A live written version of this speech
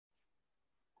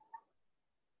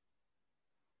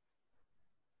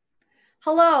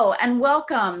Hello and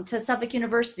welcome to Suffolk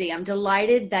University. I'm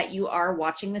delighted that you are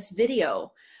watching this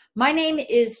video. My name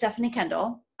is Stephanie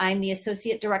Kendall. I'm the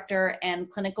Associate Director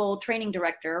and Clinical Training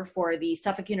Director for the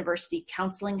Suffolk University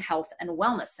Counseling, Health, and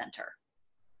Wellness Center.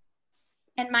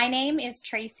 And my name is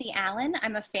Tracy Allen.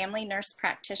 I'm a family nurse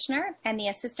practitioner and the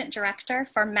Assistant Director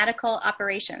for Medical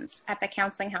Operations at the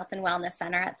Counseling, Health, and Wellness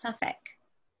Center at Suffolk.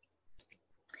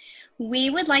 We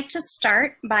would like to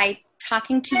start by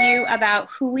talking to you about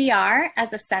who we are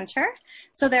as a center.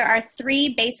 So there are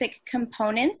three basic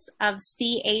components of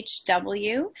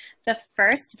CH&W. The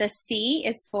first, the C,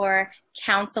 is for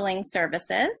counseling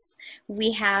services.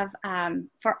 We have,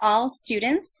 for all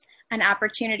students, an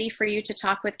opportunity for you to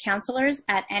talk with counselors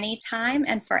at any time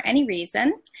and for any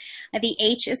reason. The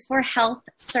H is for health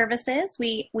services.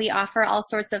 We offer all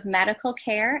sorts of medical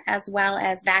care as well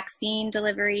as vaccine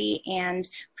delivery and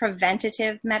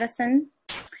preventative medicine.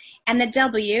 And the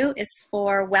W is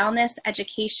for wellness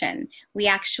education. We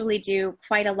actually do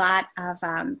quite a lot of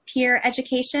peer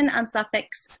education on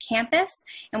Suffolk's campus,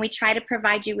 and we try to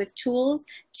provide you with tools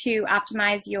to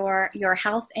optimize your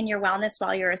health and your wellness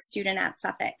while you're a student at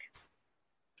Suffolk.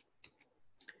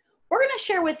 We're going to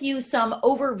share with you some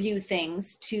overview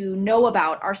things to know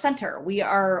about our center. We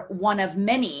are one of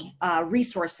many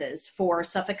resources for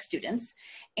Suffolk students.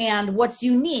 And what's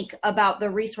unique about the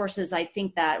resources I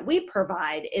think that we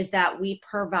provide is that we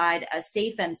provide a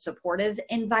safe and supportive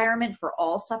environment for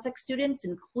all Suffolk students,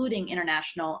 including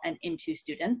international and INTO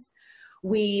students.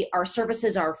 Our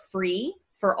services are free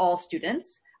for all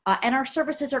students, and our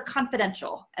services are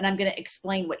confidential. And I'm going to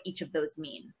explain what each of those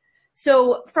mean.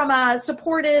 So from a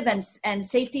supportive and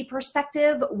safety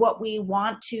perspective, what we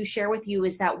want to share with you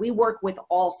is that we work with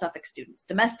all Suffolk students,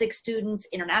 domestic students,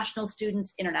 international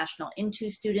INTO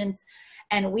students,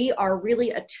 and we are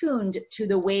really attuned to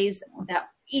the ways that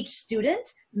each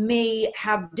student may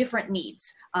have different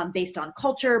needs based on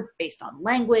culture, based on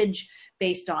language,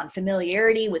 based on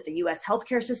familiarity with the U.S.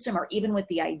 healthcare system, or even with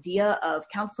the idea of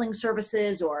counseling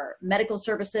services or medical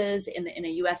services in a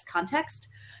U.S. context.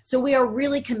 So we are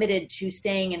really committed to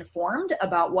staying informed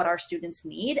about what our students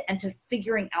need and to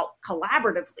figuring out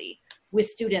collaboratively with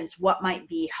students what might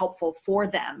be helpful for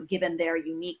them given their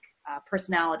unique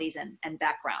personalities and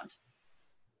background.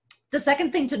 The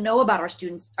second thing to know about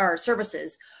our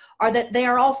services are that they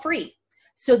are all free.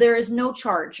 So there is no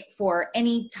charge for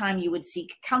any time you would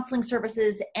seek counseling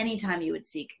services, anytime you would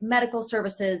seek medical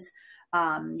services.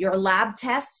 Your lab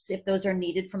tests, if those are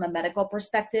needed from a medical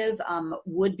perspective,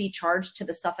 would be charged to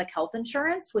the Suffolk Health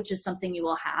Insurance, which is something you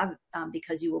will have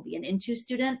because you will be an INTO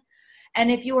student. And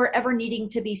if you are ever needing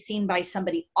to be seen by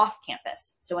somebody off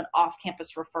campus, so an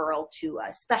off-campus referral to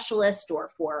a specialist or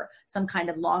for some kind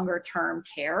of longer-term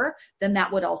care, then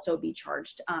that would also be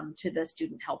charged to the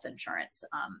student health insurance.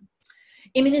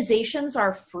 Immunizations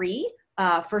are free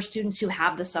for students who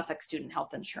have the Suffolk Student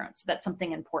Health Insurance. So that's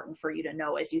something important for you to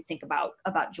know as you think about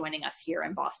joining us here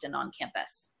in Boston on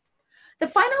campus. The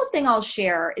final thing I'll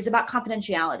share is about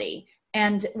confidentiality.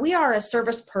 And we are a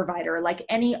service provider like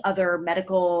any other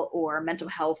medical or mental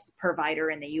health provider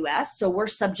in the US, so we're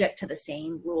subject to the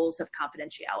same rules of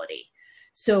confidentiality.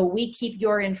 So we keep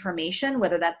your information,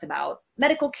 whether that's about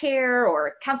medical care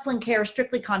or counseling care,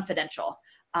 strictly confidential.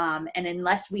 And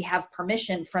unless we have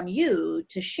permission from you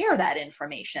to share that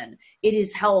information, it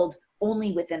is held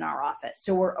only within our office.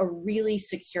 So we're a really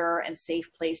secure and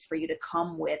safe place for you to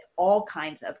come with all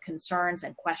kinds of concerns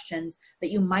and questions that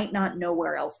you might not know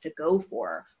where else to go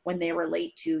for when they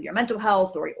relate to your mental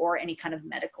health or any kind of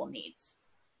medical needs.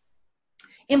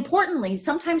 Importantly,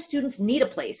 sometimes students need a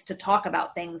place to talk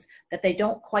about things that they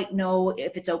don't quite know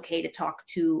if it's okay to talk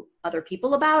to other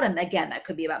people about. And again, that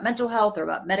could be about mental health or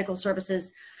about medical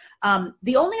services.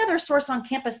 The only other source on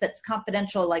campus that's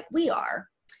confidential like we are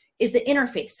is the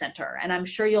Interfaith Center. And I'm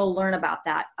sure you'll learn about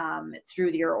that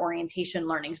through your orientation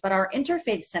learnings. But our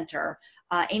Interfaith Center,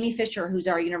 Amy Fisher, who's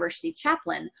our university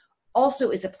chaplain,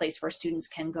 also is a place where students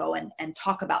can go and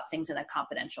talk about things in a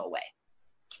confidential way.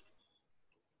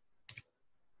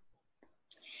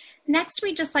 Next,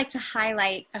 we'd just like to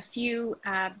highlight a few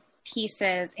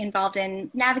pieces involved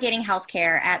in navigating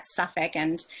healthcare at Suffolk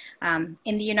and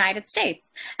in the United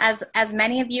States. As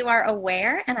many of you are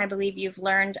aware, and I believe you've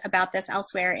learned about this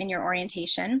elsewhere in your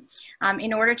orientation,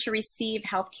 in order to receive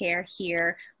healthcare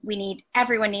here,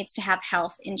 everyone needs to have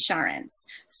health insurance.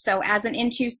 So as an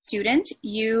INTO student,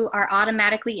 you are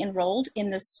automatically enrolled in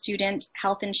the student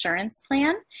health insurance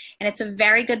plan, and it's a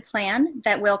very good plan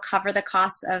that will cover the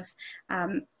costs of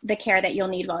the care that you'll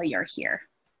need while you're here.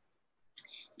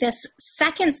 This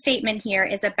second statement here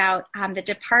is about the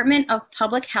Department of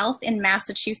Public Health in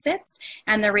Massachusetts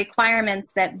and the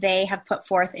requirements that they have put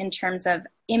forth in terms of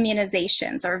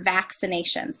immunizations or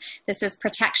vaccinations. This is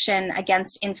protection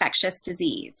against infectious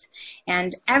disease.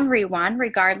 And everyone,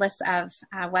 regardless of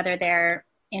whether they're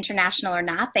international or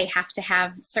not, they have to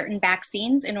have certain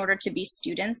vaccines in order to be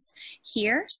students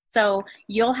here. So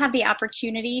you'll have the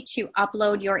opportunity to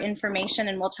upload your information,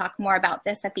 and we'll talk more about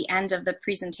this at the end of the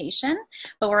presentation.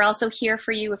 But we're also here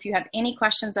for you if you have any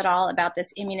questions at all about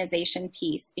this immunization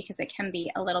piece, because it can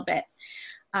be a little bit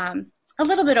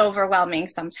overwhelming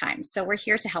sometimes. So we're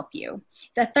here to help you.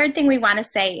 The third thing we want to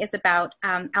say is about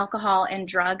alcohol and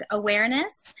drug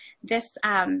awareness. This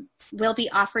will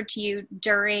be offered to you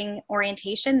during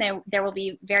orientation. There will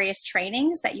be various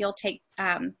trainings that you'll take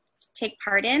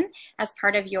part in as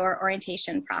part of your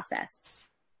orientation process.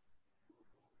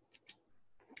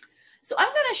 So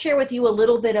I'm going to share with you a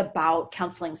little bit about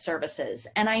counseling services.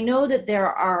 And I know that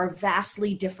there are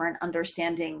vastly different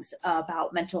understandings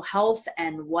about mental health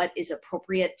and what is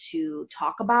appropriate to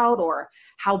talk about or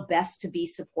how best to be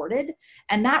supported.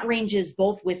 And that ranges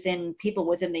both within people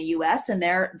within the US and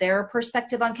their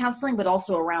perspective on counseling, but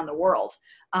also around the world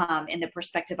in the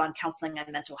perspective on counseling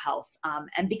and mental health.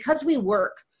 And because we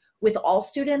work with all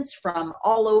students from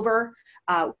all over,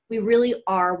 we really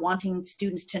are wanting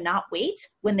students to not wait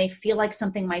when they feel like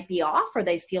something might be off or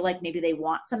they feel like maybe they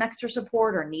want some extra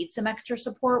support or need some extra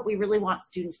support. We really want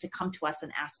students to come to us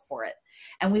and ask for it.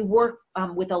 And we work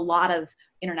with a lot of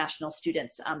international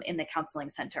students in the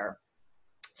counseling center.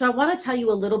 So I want to tell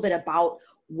you a little bit about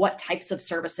what types of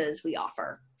services we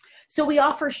offer. So we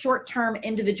offer short-term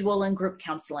individual and group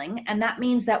counseling, and that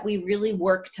means that we really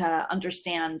work to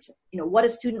understand, what a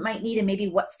student might need and maybe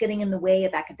what's getting in the way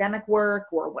of academic work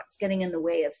or what's getting in the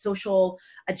way of social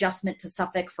adjustment to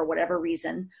Suffolk for whatever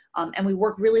reason. And we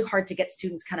work really hard to get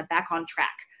students kind of back on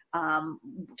track,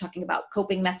 talking about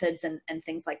coping methods and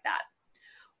things like that.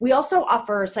 We also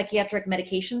offer psychiatric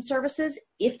medication services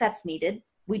if that's needed.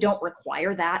 We don't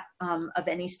require that of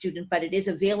any student, but it is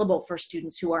available for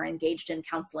students who are engaged in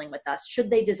counseling with us, should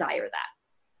they desire that.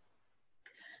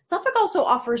 Suffolk also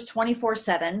offers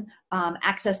 24/7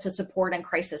 access to support and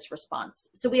crisis response.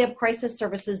 So we have crisis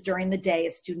services during the day.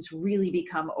 If students really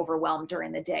become overwhelmed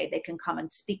during the day, they can come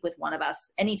and speak with one of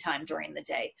us anytime during the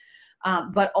day.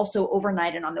 But also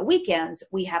overnight and on the weekends,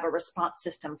 we have a response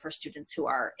system for students who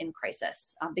are in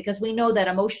crisis because we know that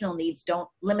emotional needs don't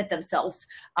limit themselves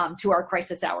to our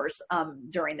crisis hours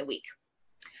during the week.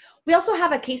 We also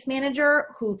have a case manager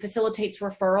who facilitates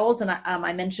referrals, and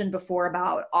I mentioned before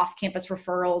about off-campus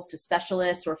referrals to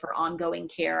specialists or for ongoing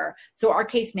care. So our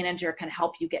case manager can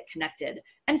help you get connected.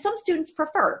 And some students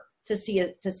prefer to see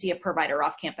a provider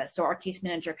off campus, so our case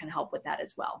manager can help with that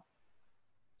as well.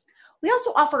 We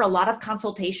also offer a lot of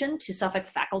consultation to Suffolk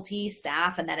faculty,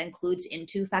 staff, and that includes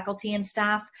into faculty and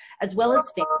staff, as well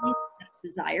as families if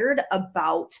desired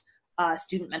about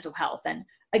student mental health. And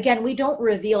again, we don't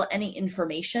reveal any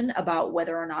information about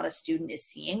whether or not a student is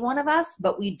seeing one of us,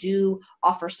 but we do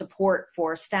offer support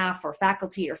for staff or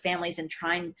faculty or families and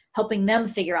helping them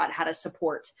figure out how to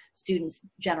support students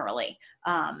generally,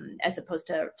 as opposed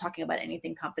to talking about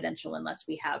anything confidential unless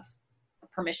we have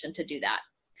permission to do that.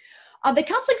 The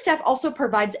counseling staff also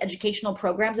provides educational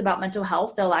programs about mental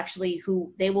health.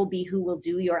 They will be who will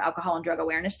do your alcohol and drug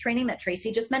awareness training that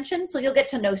Tracy just mentioned. So you'll get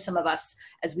to know some of us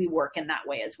as we work in that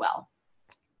way as well.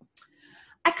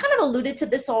 I kind of alluded to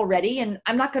this already, and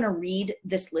I'm not going to read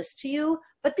this list to you,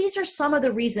 but these are some of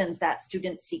the reasons that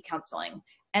students seek counseling.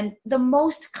 And the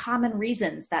most common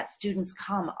reasons that students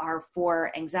come are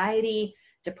for anxiety,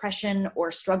 depression,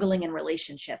 or struggling in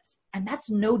relationships. And that's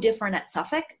no different at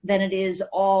Suffolk than it is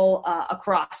all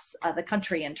across the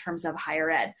country in terms of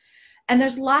higher ed. And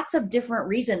there's lots of different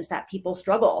reasons that people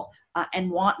struggle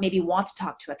and maybe want to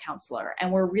talk to a counselor.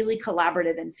 And we're really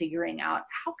collaborative in figuring out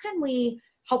how can we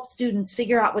help students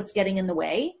figure out what's getting in the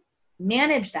way,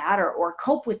 manage that or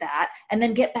cope with that, and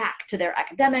then get back to their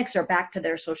academics or back to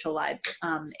their social lives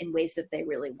in ways that they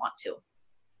really want to.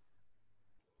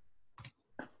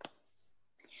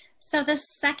 So the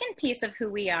second piece of who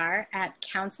we are at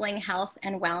Counseling, Health,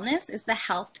 and Wellness is the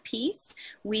health piece.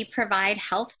 We provide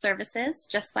health services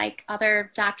just like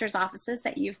other doctors' offices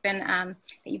that you've been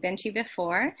to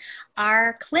before.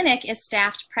 Our clinic is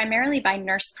staffed primarily by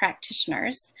nurse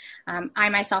practitioners. I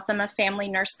myself am a family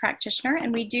nurse practitioner,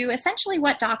 and we do essentially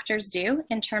what doctors do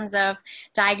in terms of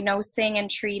diagnosing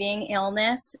and treating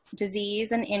illness,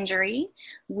 disease, and injury.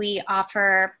 We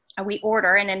offer we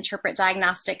order and interpret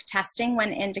diagnostic testing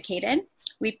when indicated.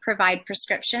 We provide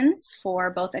prescriptions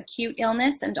for both acute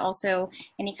illness and also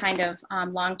any kind of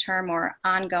long-term or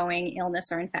ongoing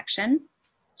illness or infection.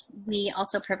 We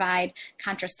also provide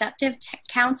contraceptive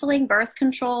counseling, birth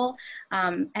control,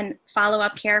 and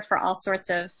follow-up care for all sorts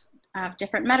of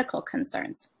different medical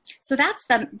concerns. So that's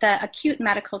the acute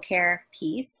medical care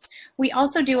piece. We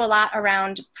also do a lot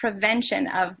around prevention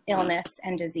of illness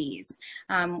and disease.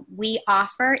 We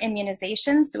offer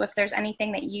immunizations, so if there's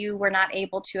anything that you were not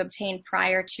able to obtain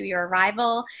prior to your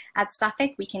arrival at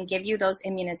Suffolk, we can give you those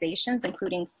immunizations,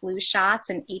 including flu shots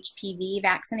and HPV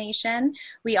vaccination.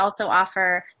 We also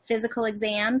offer physical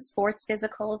exams, sports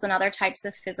physicals, and other types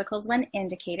of physicals when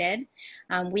indicated.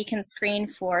 We can screen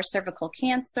for cervical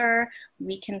cancer,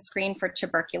 we can screen for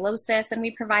tuberculosis, and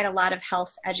we provide a lot of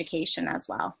health education as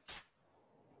well.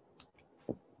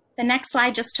 The next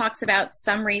slide just talks about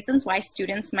some reasons why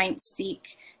students might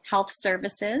seek health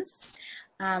services.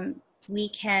 We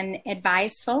can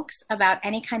advise folks about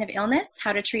any kind of illness,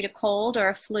 how to treat a cold or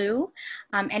a flu,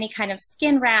 any kind of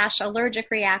skin rash, allergic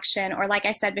reaction, or like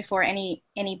I said before, any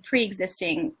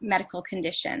pre-existing medical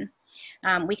condition.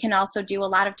 We can also do a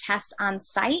lot of tests on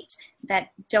site that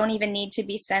don't even need to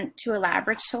be sent to a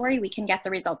laboratory. We can get the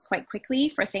results quite quickly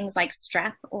for things like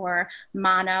strep or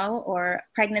mono or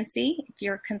pregnancy, if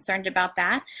you're concerned about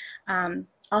that.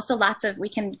 Also, we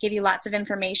can give you lots of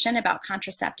information about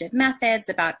contraceptive methods,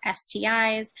 about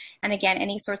STIs, and again,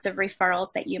 any sorts of referrals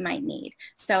that you might need.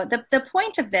 So the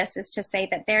point of this is to say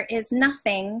that there is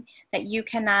nothing that you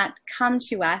cannot come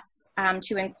to us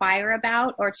to inquire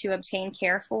about or to obtain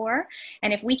care for.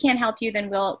 And if we can't help you, then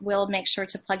we'll make sure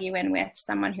to plug you in with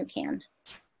someone who can.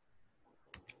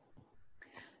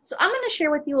 So I'm going to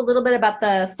share with you a little bit about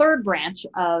the third branch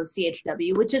of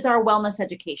CH&W, which is our wellness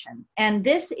education. And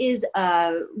this is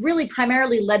really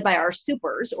primarily led by our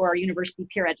supers, or our university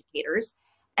peer educators.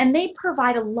 And they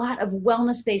provide a lot of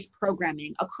wellness-based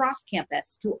programming across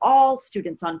campus to all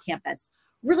students on campus,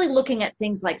 really looking at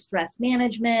things like stress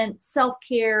management,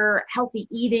 self-care, healthy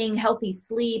eating, healthy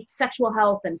sleep, sexual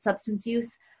health, and substance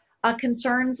use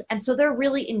concerns. And so they're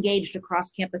really engaged across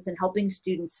campus in helping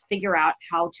students figure out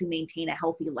how to maintain a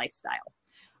healthy lifestyle.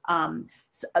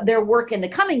 So their work in the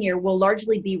coming year will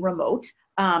largely be remote.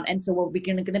 And so we're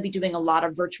going to be doing a lot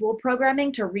of virtual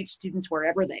programming to reach students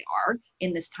wherever they are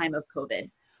in this time of COVID.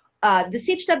 The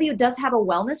CH&W does have a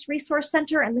wellness resource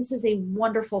center, and this is a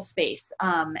wonderful space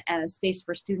and a space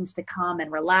for students to come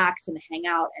and relax and hang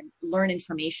out and learn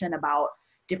information about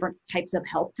different types of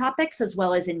health topics, as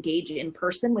well as engage in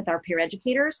person with our peer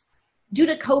educators. Due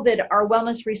to COVID, our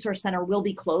Wellness Resource Center will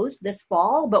be closed this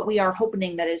fall, but we are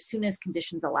hoping that as soon as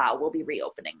conditions allow, we'll be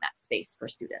reopening that space for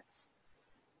students.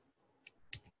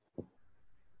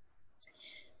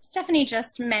 Stephanie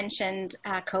just mentioned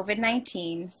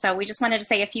COVID-19, so we just wanted to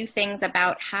say a few things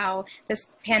about how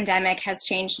this pandemic has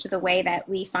changed the way that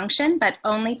we function, but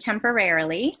only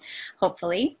temporarily,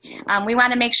 hopefully. We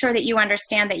want to make sure that you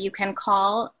understand that you can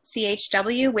call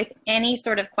CH&W with any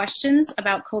sort of questions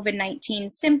about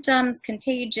COVID-19 symptoms,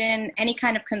 contagion, any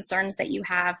kind of concerns that you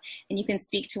have, and you can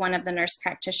speak to one of the nurse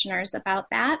practitioners about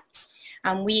that.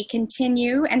 We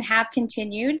continue and have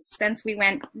continued since we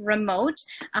went remote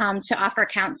to offer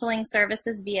counseling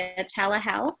services via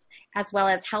telehealth, as well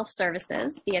as health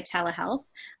services via telehealth.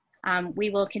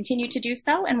 We will continue to do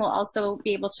so, and we'll also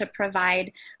be able to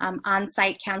provide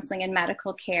on-site counseling and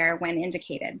medical care when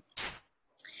indicated.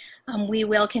 We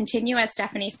will continue, as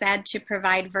Stephanie said, to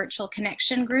provide virtual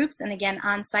connection groups, and again,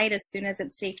 on-site as soon as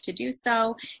it's safe to do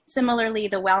so. Similarly,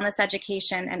 the wellness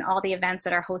education and all the events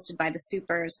that are hosted by the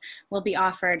supers will be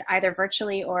offered either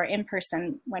virtually or in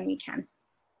person when we can.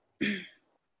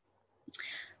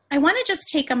 I want to just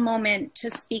take a moment to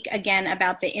speak again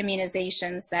about the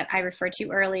immunizations that I referred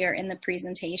to earlier in the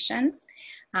presentation.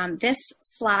 This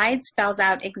slide spells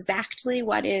out exactly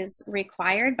what is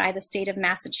required by the state of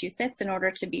Massachusetts in order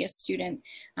to be a student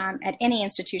at any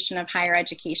institution of higher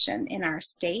education in our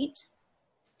state.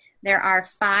 There are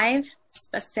 5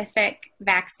 specific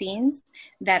vaccines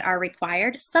that are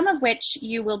required, some of which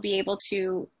you will be able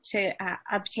to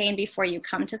obtain before you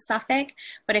come to Suffolk,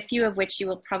 but a few of which you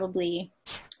will probably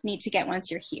need to get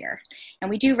once you're here. And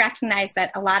we do recognize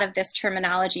that a lot of this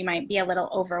terminology might be a little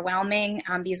overwhelming.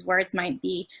 These words might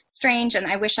be strange, and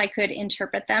I wish I could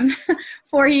interpret them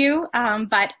for you,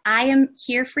 but I am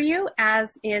here for you, as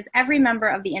is every member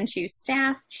of the INTU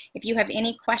staff. If you have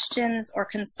any questions or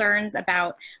concerns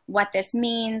about what this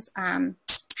means,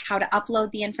 how to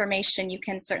upload the information, you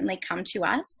can certainly come to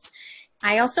us.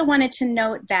 I also wanted to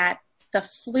note that the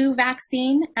flu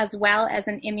vaccine, as well as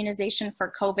an immunization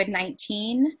for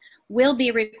COVID-19, will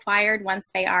be required once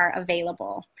they are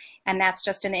available. And that's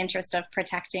just in the interest of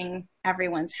protecting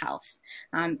everyone's health.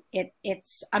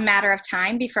 It's a matter of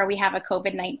time before we have a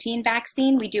COVID-19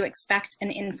 vaccine. We do expect an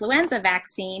influenza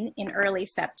vaccine in early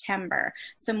September.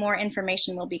 So more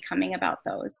information will be coming about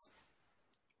those.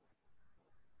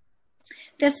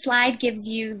 This slide gives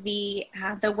you the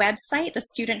website, the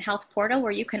Student Health Portal,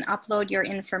 where you can upload your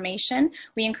information.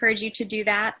 We encourage you to do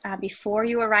that before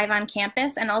you arrive on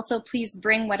campus, and also please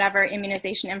bring whatever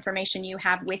immunization information you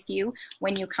have with you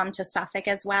when you come to Suffolk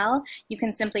as well. You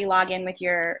can simply log in with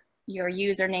your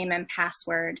username and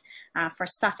password for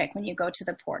Suffolk when you go to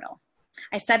the portal.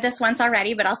 I said this once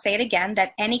already, but I'll say it again,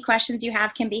 that any questions you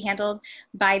have can be handled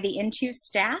by the Intu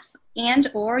staff,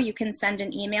 or you can send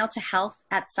an email to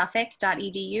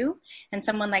health@suffolk.edu, and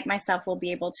someone like myself will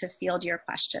be able to field your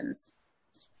questions.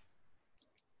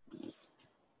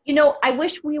 You know, I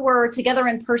wish we were together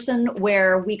in person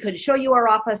where we could show you our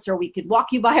office, or we could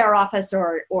walk you by our office,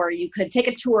 or you could take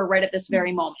a tour right at this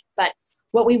very moment. But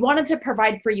what we wanted to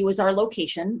provide for you is our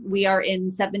location. We are in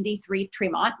 73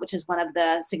 Tremont, which is one of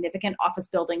the significant office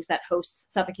buildings that hosts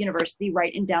Suffolk University,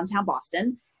 right in downtown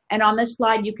Boston. And on this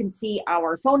slide, you can see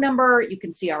our phone number. You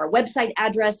can see our website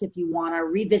address. If you want to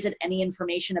revisit any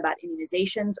information about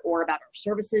immunizations or about our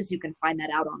services, you can find that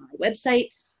out on our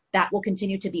website. That will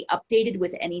continue to be updated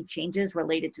with any changes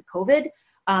related to COVID.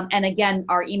 And again,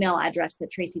 our email address that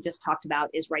Tracy just talked about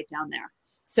is right down there.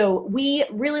 So we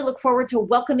really look forward to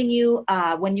welcoming you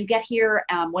when you get here,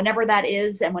 whenever that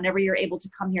is, and whenever you're able to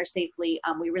come here safely.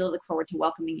 We really look forward to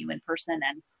welcoming you in person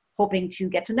and hoping to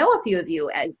get to know a few of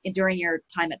you during your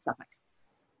time at Suffolk.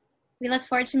 We look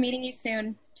forward to meeting you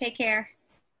soon. Take care.